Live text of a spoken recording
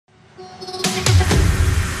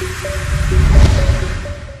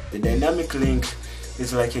The dynamic link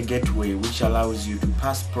is like a gateway which allows you to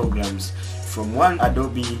pass programs from one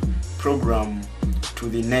Adobe program to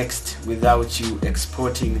the next without you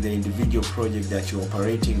exporting the individual project that you're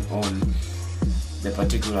operating on the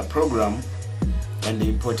particular program and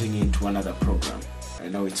importing it to another program. I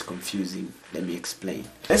know it's confusing, let me explain.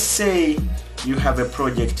 Let's say you have a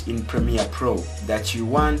project in Premiere Pro that you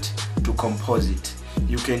want to compose it.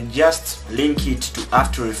 You can just link it to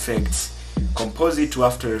After Effects, compose it to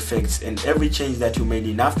After Effects, and every change that you made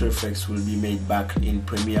in After Effects will be made back in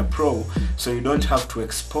Premiere Pro, so you don't have to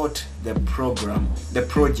export the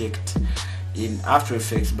project in After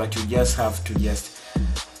Effects, but you just have to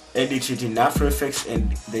edit it in After Effects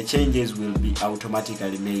and the changes will be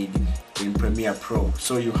automatically made in Premiere Pro,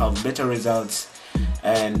 so you have better results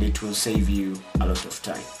and it will save you a lot of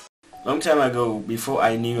time. Long time ago, before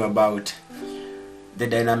I knew about the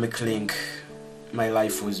dynamic link, my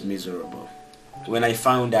life was miserable. When I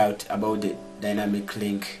found out about the dynamic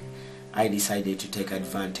link, I decided to take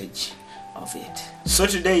advantage of it. So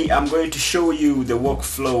today I'm going to show you the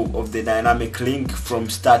workflow of the dynamic link from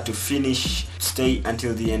start to finish. Stay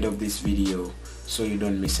until the end of this video so you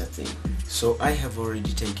don't miss a thing. So I have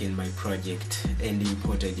already taken my project and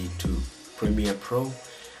imported it to Premiere Pro,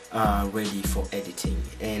 ready for editing.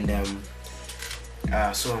 And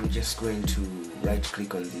so I'm just going to right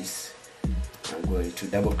click on this. I'm going to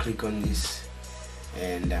double click on this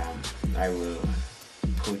and I will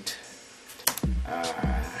put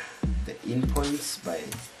the in points by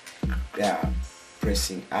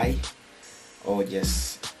pressing I, or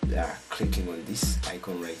just clicking on this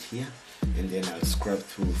icon right here, and then I'll scrub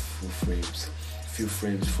through few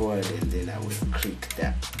frames forward, and then I will click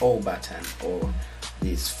the O button, or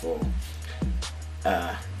this for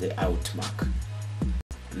the out mark.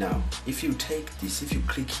 Now if you take this, if you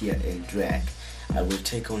click here and drag, I will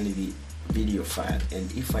take only the video file,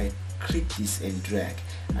 and if I click this and drag,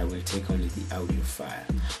 I will take only the audio file.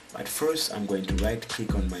 But first I'm going to right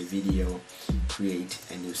click on my video, create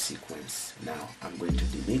a new sequence. Now I'm going to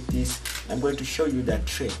delete this. I'm going to show you that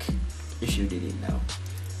trick if you didn't know.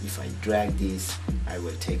 If I drag this, I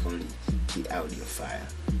will take only the audio file.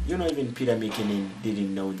 You know, even Peter Mikinin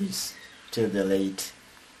didn't know this till the late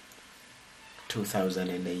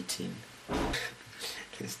 2018.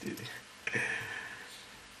 Let's do it.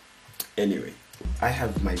 Anyway, I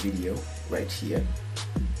have my video right here.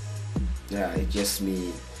 It's just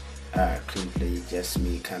me, clean play, just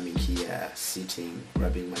me coming here, sitting,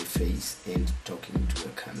 rubbing my face and talking to a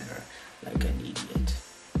camera like an idiot.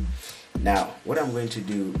 Now what I'm going to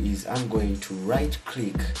do is I'm going to right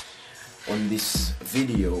click on this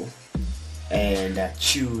video and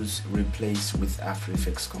choose replace with After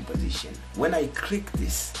Effects composition. When I click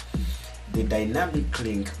this, the dynamic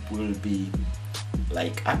link will be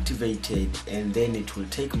like activated, and then it will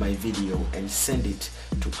take my video and send it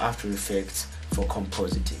to After Effects for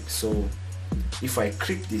compositing. So if I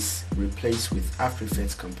click this replace with After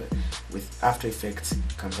Effects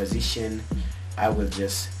composition, I will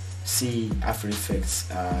just see After Effects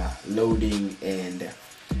loading, and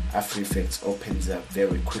After Effects opens up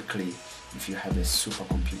very quickly if you have a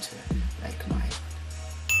supercomputer like mine.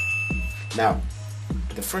 Now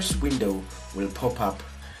the first window will pop up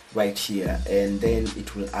right here, and then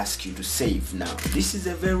it will ask you to save. Now this is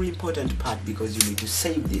a very important part, because you need to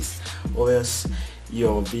save this, or else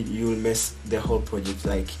your video, you will mess the whole project,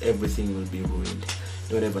 like everything will be ruined.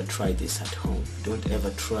 Don't ever try this at home. Don't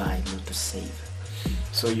ever try not to save.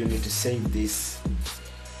 So you need to save this.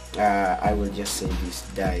 I will just save this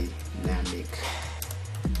dynamic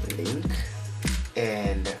link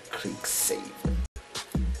and click save,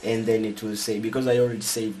 and then it will say, because I already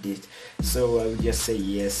saved it, so I will just say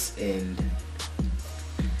yes, and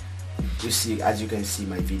you see, as you can see,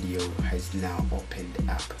 my video has now opened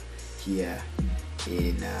up here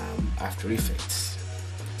in After Effects.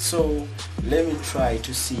 So let me try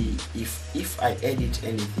to see if I edit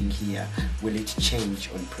anything here, will it change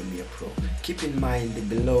on Premiere Pro. Keep in mind,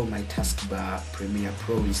 below my taskbar, Premiere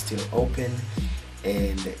Pro is still open,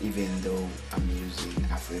 and even though I'm using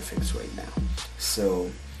After Effects right now.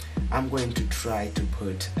 So I'm going to try to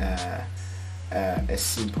put a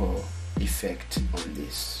simple effect on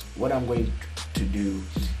this. What I'm going to do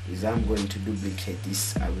is I'm going to duplicate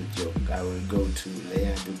this. I will go to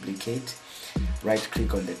layer, duplicate, right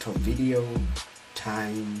click on the top video,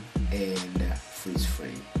 time, and freeze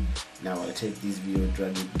frame. Now I'll take this video,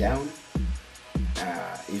 drag it down.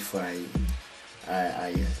 If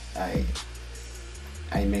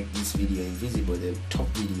I make this video invisible, the top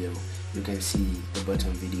video, you can see the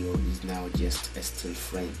bottom video is now just a still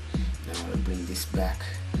frame. Now I'll bring this back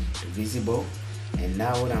to visible, And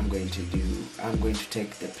now what I'm going to do, I'm going to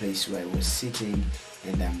take the place where I was sitting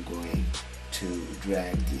and I'm going to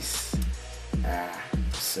drag this.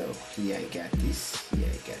 So here I got this, here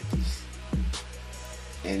I got this,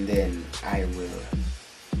 and then I will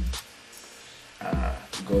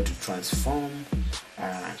go to transform,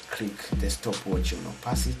 click the stopwatch on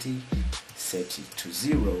opacity, set it to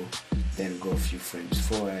 0, then go a few frames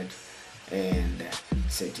forward and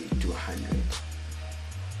set it to 100.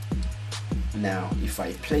 Now if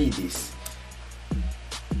I play this,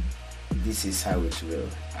 this is how it will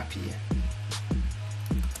appear.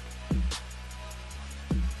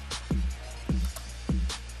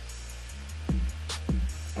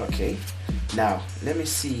 Okay, now let me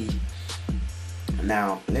see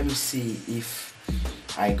if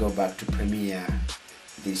I go back to Premiere.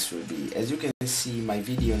 This will be, as you can see, my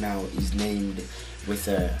video now is named with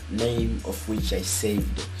a name of which I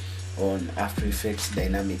saved on After Effects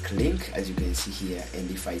Dynamic Link, as you can see here.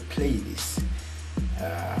 And if I play this,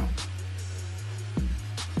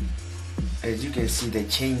 as you can see, the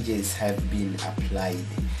changes have been applied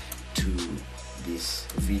to this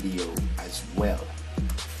video as well.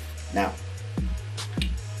 Now,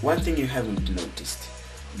 one thing you haven't noticed,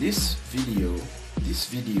 this video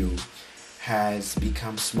has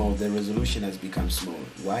become small. The resolution has become small.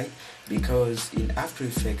 Why? Because in After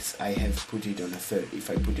Effects I have put it on a third. If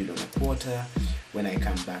I put it on a quarter, when I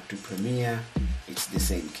come back to Premiere, it's the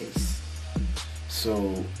same case.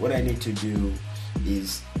 So what I need to do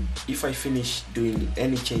is, if I finish doing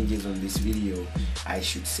any changes on this video, I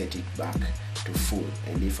should set it back to full.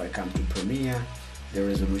 And if I come to Premiere, the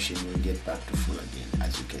resolution will get back to full again,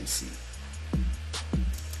 as you can see.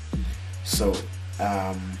 So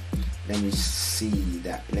let me see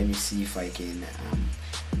if I can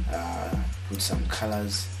put some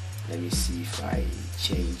colors. Let me see if I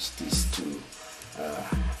change this to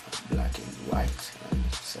black and white.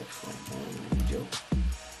 Search for audio.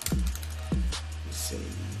 Say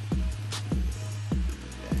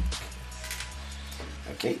black.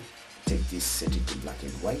 Okay, take this, set it to black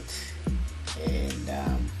and white, and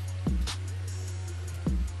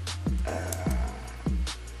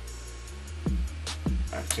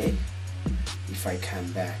okay, if I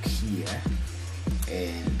come back here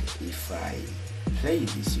and if I play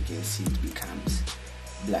this, you can see it becomes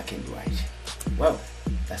black and white. Well,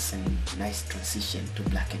 that's a nice transition to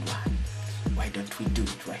black and white. Why don't we do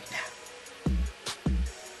it right now?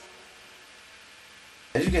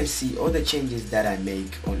 As you can see, all the changes that I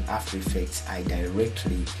make on After Effects I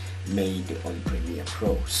directly made on Premiere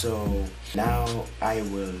Pro. So now I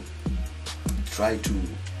will try to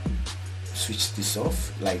switch this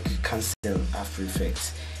off, like cancel After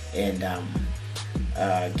Effects, and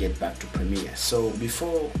get back to Premiere. So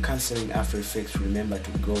before cancelling After Effects, remember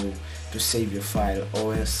to go to save your file,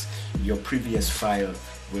 or else your previous file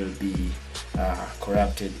will be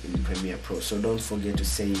corrupted in Premiere Pro. So don't forget to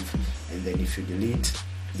save, and then if you delete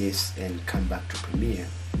this and come back to Premiere,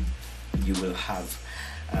 you will have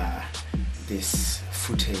this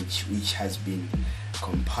footage which has been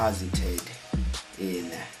composited in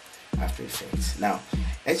After Effects. Now,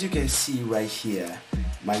 as you can see right here,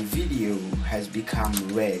 my video has become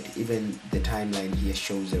red. Even the timeline here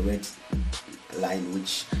shows a red line,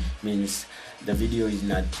 which means the video is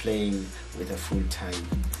not playing with a full time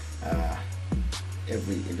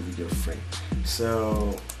every individual frame.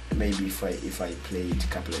 So maybe if I play it a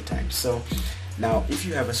couple of times. So now, if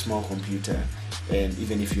you have a small computer, and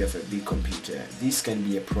even if you have a big computer, this can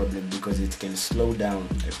be a problem because it can slow down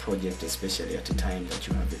a project, especially at a time that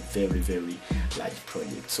you have a very large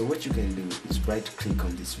project. So what you can do is right click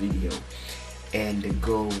on this video and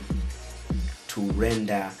go to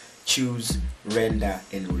render, choose render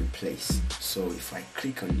and replace. So if I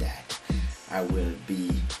click on that, I will be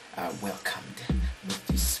welcomed with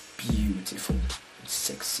this beautiful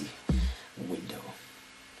sexy window.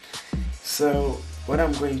 So what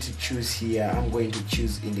I'm going to choose here, I'm going to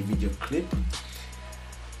choose individual clip.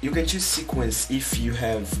 You can choose sequence if you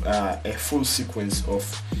have a full sequence of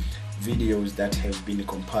videos that have been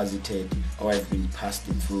composited or have been passed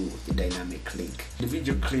through the dynamic link.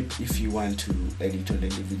 Individual clip if you want to edit on the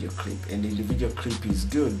individual clip, and the individual clip is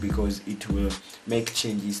good because it will make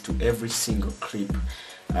changes to every single clip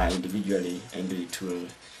individually, and it will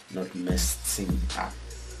not mess things up.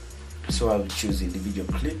 So I'll choose individual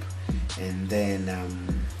clip, and then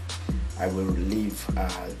I will leave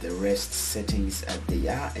the rest settings as they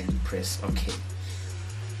are and press OK.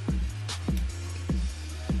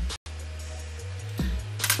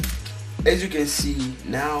 As you can see,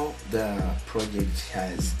 now the project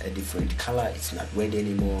has a different color. It's not red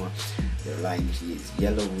anymore. The line here is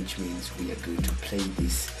yellow, which means we are going to play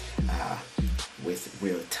this with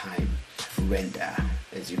real-time render,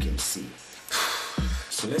 as you can see.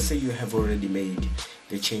 So let's say you have already made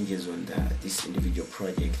the changes on this individual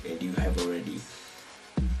project, and you have already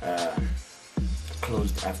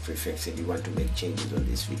closed After Effects, and you want to make changes on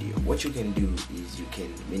this video. What you can do is you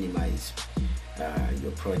can minimize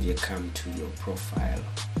your project, come to your profile,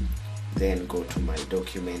 then go to my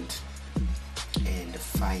document and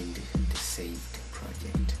find the saved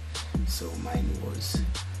project. So mine was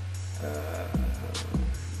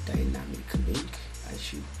Dynamic Link. I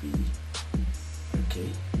should be okay.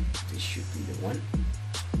 This should be the one.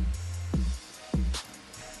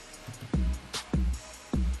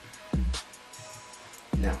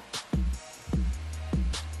 Now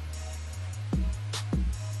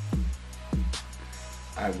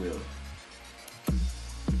I will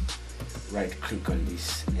right click on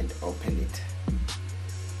this and open it.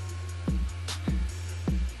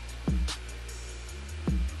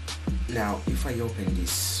 Now if I open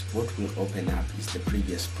this, what will open up is the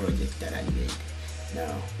previous project that I made.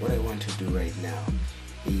 Now what I want to do right now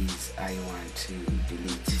is I want to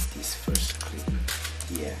delete this first clip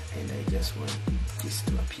here, and I just want this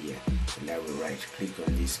to appear, and I will right click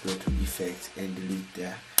on this, go to effects and delete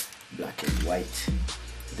the black and white.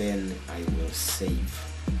 Then I will save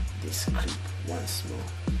this clip once more.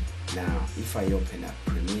 Now if I open up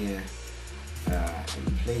Premiere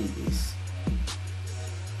and play this,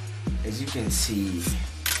 as you can see,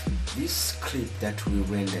 this clip that we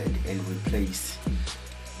rendered and replaced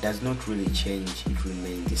does not really change. It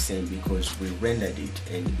remains the same because we rendered it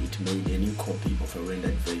and it made a new copy of a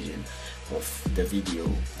rendered version of the video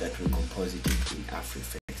that we composited in After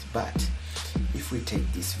Effects. But if we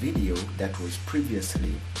take this video that was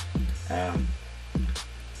previously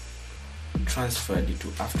transferred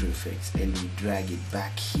to After Effects and we drag it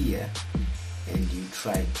back here, and you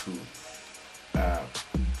try to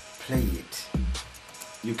play it,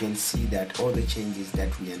 you can see that all the changes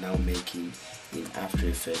that we are now making in After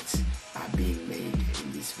Effects are being made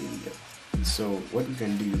in this video. So what you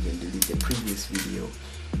can do, you can delete the previous video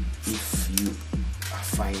if you are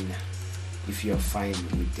fine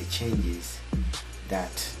with the changes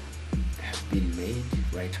that have been made.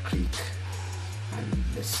 Right click and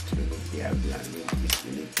let's remove the outline,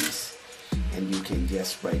 delete this, and you can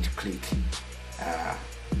just right click,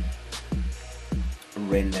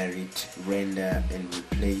 render and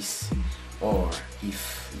replace. Or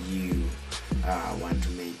if you want to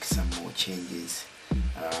make some more changes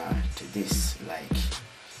to this, like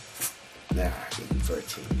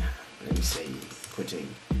inverting, let me say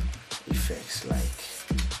putting effects like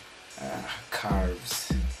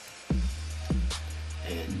curves,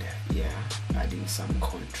 and adding some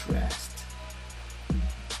contrast,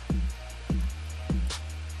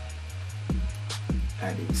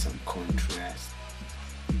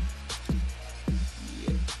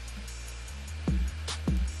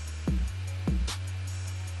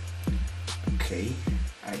 okay,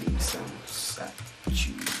 adding some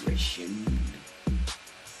saturation,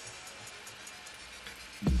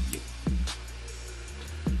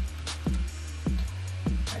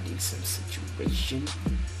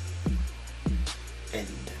 and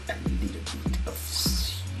a little bit of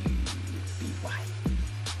CBY.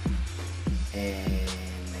 And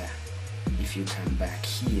if you come back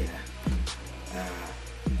here,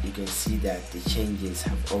 you can see that the changes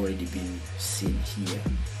have already been seen here.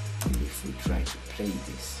 And if we try to play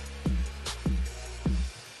this,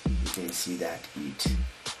 you can see that it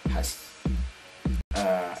has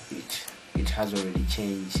already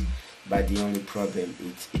changed, but the only problem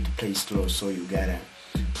it plays slow, so you gotta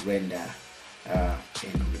render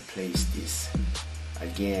and replace this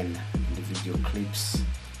again, individual clips,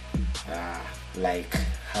 like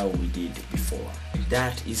how we did before.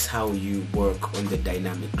 That is how you work on the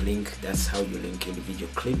dynamic link. That's how you link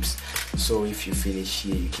individual clips. So if you finish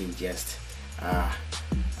here, you can just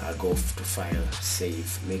go to file,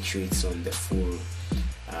 save, make sure it's on the full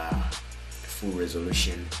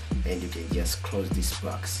resolution, and you can just close this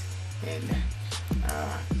box, and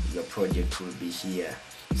your project will be here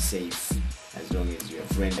safe, as long as you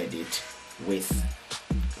have rendered it with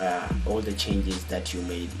all the changes that you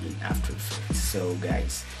made in After Effects. So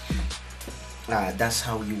guys, that's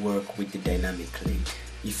how you work with the dynamic link.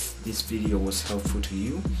 If this video was helpful to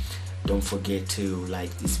you, don't forget to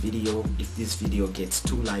like this video. If this video gets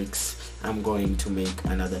 2 likes, I'm going to make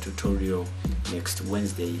another tutorial next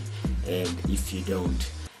Wednesday, and if you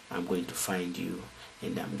don't, I'm going to find you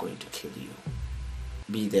and I'm going to kill you.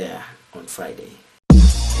 Be there on Friday.